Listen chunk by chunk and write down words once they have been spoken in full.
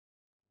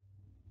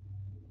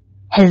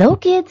Hello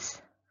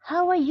kids!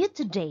 How are you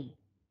today?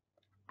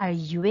 Are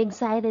you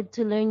excited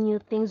to learn new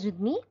things with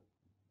me?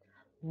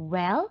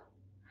 Well,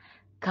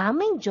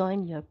 come and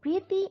join your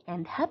pretty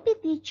and happy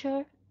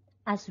teacher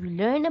as we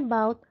learn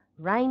about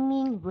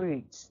rhyming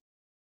words.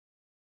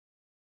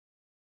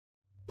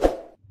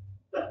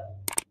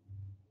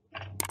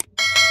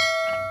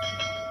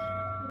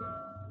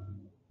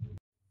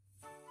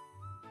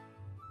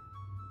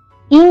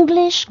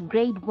 English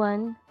Grade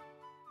 1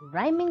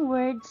 Rhyming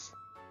Words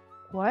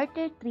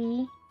Quarter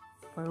 3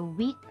 for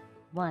Week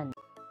 1.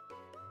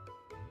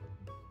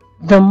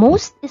 The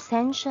most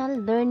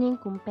essential learning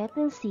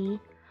competency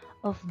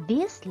of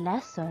this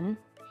lesson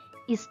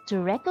is to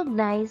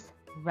recognize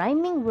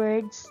rhyming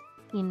words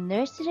in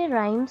nursery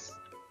rhymes,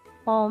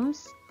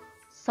 poems,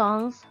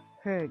 songs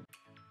heard.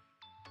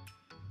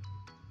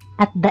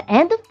 At the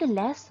end of the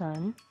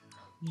lesson,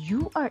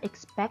 you are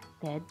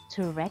expected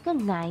to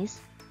recognize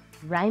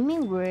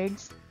rhyming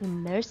words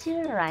in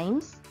nursery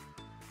rhymes,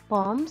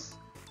 poems,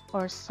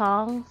 or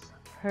songs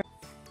heard.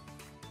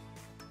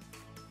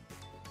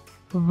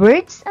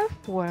 Words are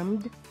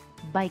formed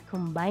by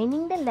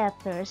combining the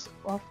letters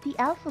of the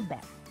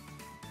alphabet.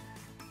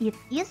 It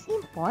is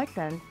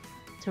important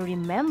to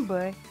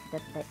remember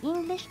that the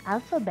English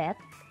alphabet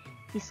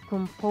is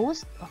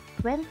composed of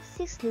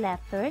 26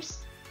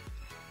 letters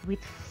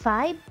with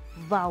 5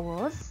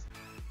 vowels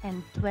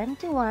and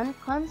 21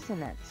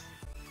 consonants.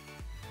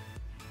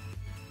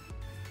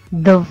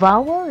 The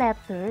vowel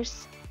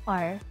letters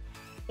are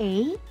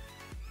A,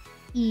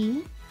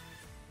 E,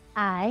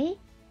 I,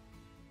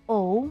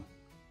 O,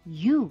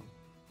 U,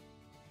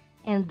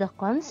 and the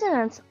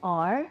consonants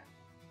are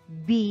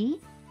B,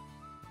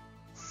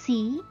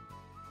 C,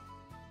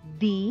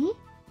 D,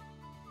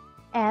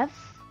 F,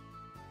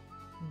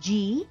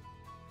 G,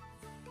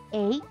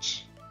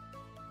 H,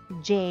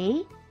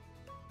 J,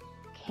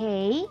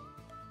 K,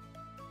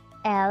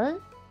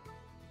 L,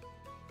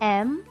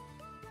 M,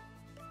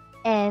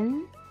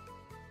 N,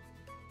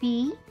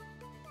 P,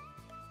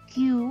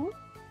 Q,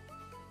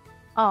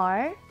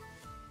 R,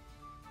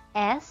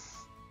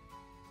 S,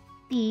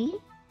 T,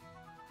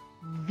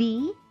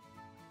 V,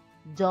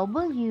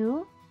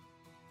 W,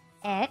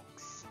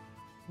 X,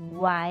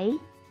 Y,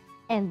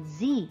 and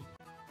Z.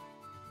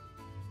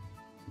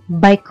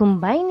 By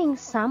combining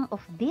some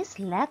of these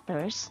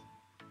letters,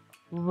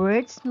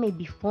 words may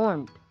be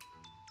formed.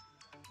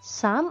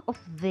 Some of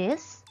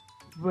these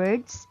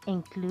words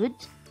include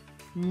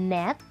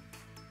net,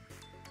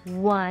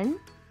 one,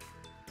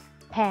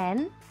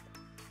 pen,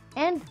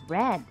 and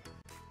red.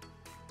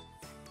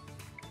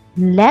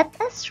 Let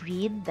us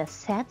read the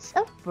sets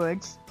of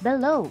words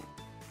below.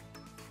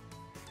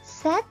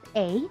 Set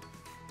A,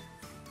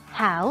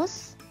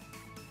 house,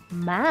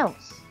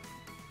 mouse.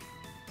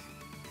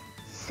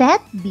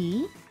 Set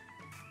B,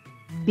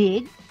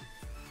 big,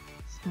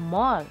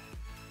 small.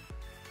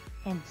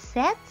 And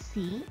set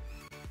C,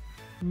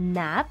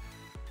 nap,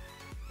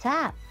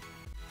 tap.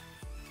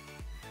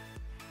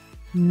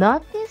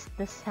 Notice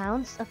the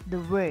sounds of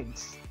the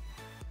words.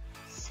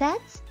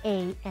 Sets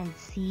A and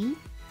C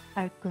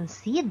are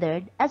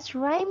considered as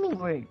rhyming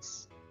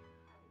words,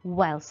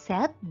 while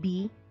set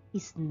B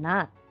is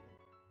not.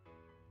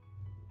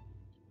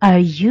 Are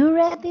you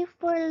ready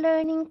for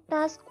learning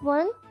task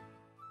 1?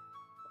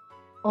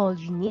 All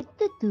you need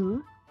to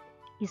do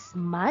is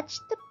match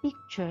the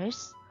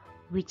pictures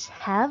which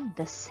have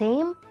the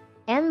same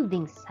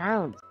ending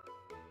sound.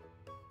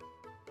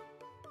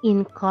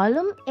 In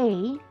column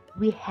A,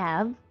 we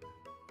have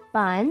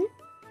pan,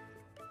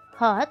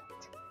 hot,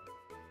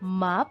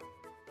 mop,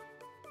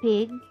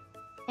 pig,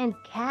 and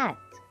cat.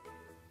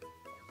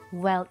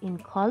 While in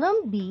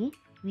column B,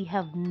 we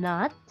have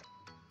nut,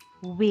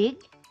 wig,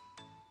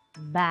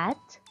 bat,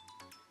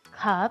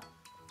 cup,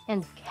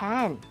 and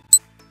can.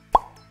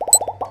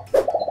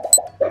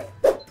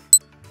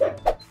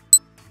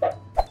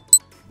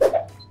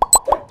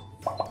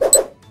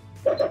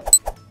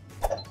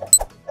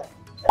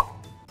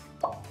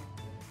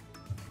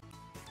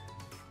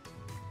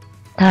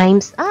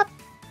 Time's up!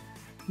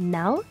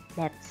 Now,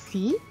 let's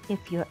see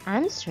if your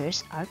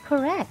answers are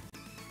correct.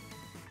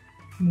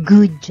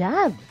 Good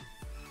job!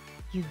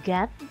 You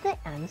got the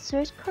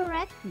answers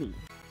correctly.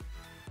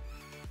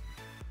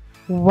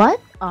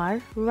 What are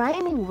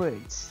rhyming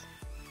words?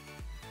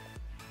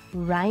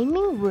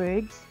 Rhyming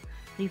words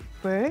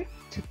refer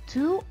to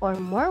two or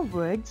more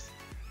words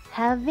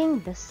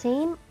having the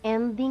same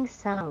ending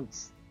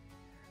sounds.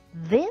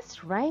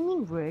 These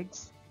rhyming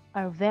words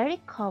are very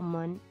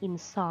common in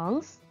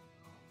songs,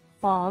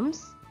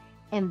 poems,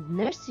 and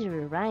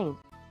nursery rhymes.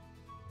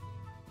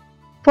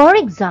 For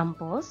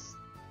examples,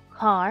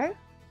 car,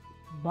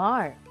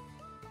 bar,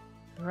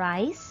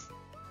 rice,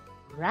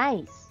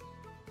 rice,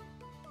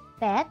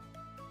 pet,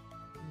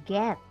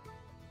 get,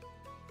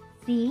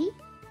 tea,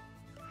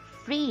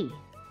 free,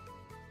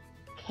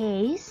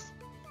 case,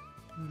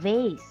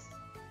 vase,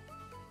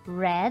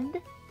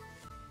 red,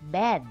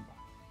 bed,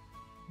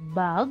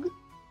 bug,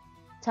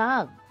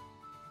 tug,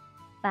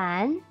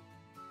 pan,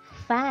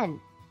 fan,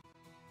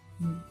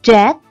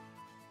 jet,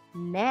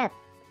 net,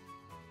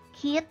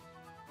 kit,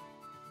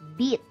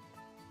 beat.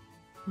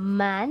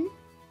 Man,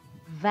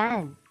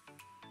 van.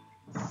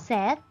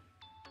 Set,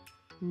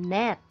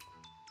 net.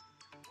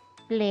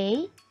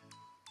 Play,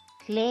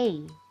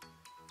 clay.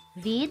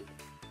 Read,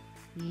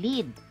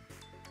 lead.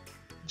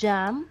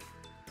 Jam,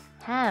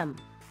 ham.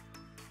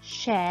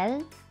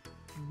 Shell,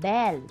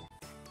 bell.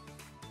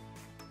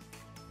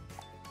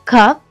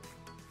 Cup,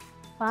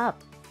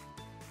 pup.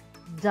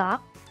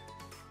 Duck,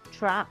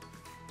 truck.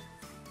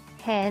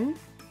 Hen,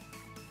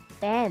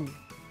 pen.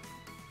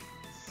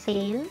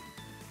 Sail,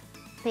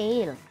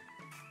 sail.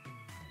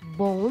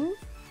 Bone,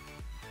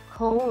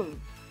 cone.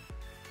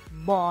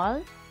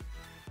 Ball,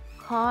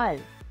 call.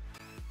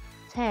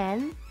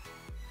 10,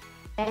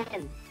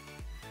 pen.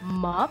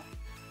 Mop,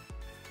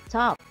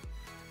 top.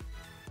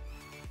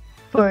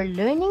 For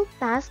learning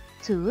task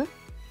 2,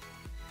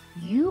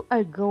 you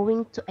are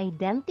going to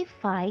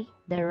identify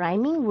the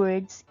rhyming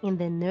words in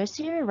the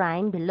nursery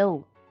rhyme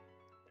below.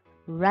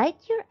 Write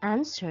your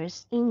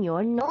answers in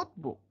your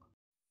notebook.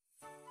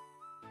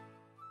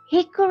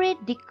 Hickory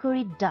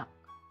dickory dock.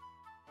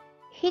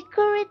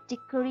 Hickory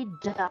dickory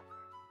dock.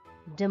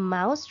 The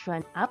mouse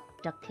ran up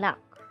the clock.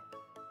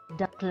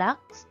 The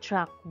clock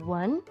struck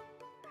 1.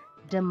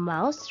 The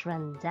mouse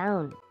ran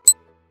down.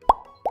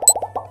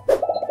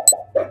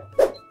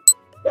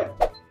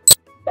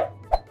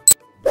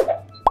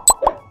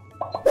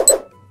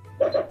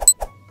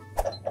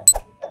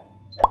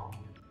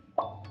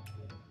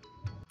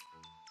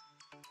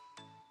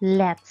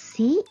 Let's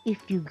see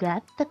if you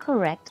got the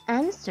correct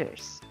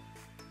answers.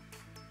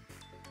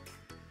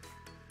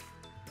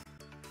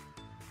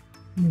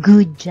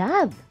 Good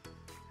job!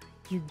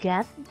 You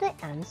got the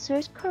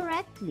answers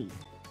correctly.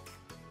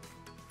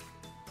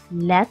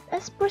 Let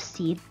us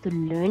proceed to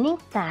learning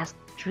task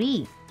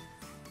 3.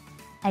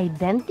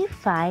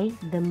 Identify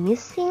the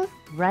missing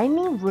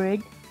rhyming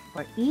word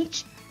for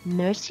each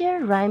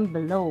nursery rhyme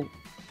below.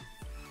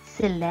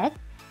 Select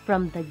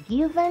from the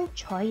given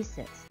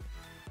choices.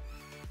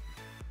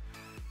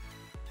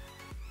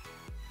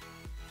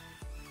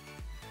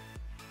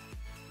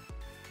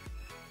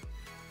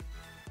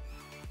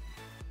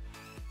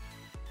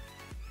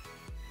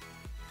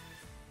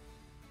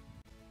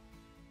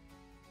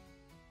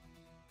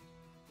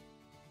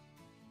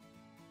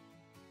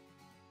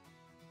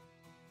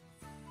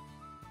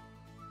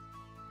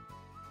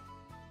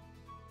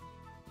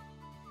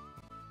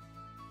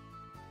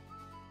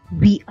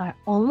 We are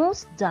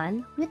almost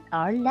done with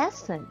our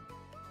lesson.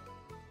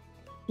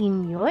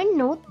 In your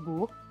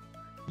notebook,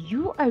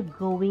 you are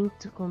going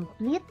to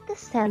complete the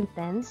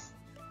sentence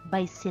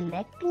by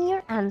selecting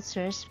your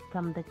answers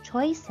from the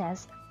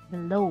choices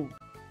below.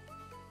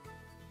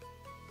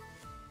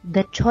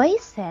 The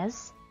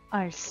choices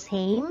are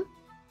same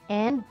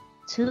and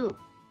to.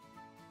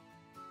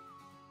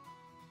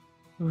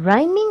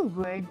 Rhyming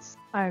words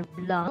are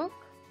blank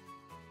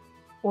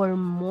or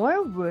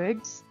more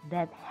words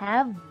that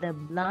have the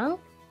blank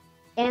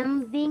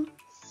ending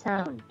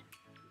sound.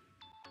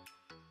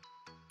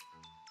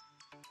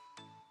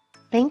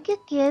 Thank you,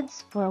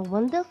 kids, for a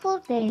wonderful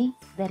day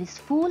that is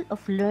full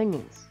of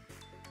learnings.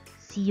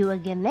 See you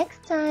again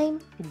next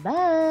time.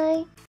 Goodbye.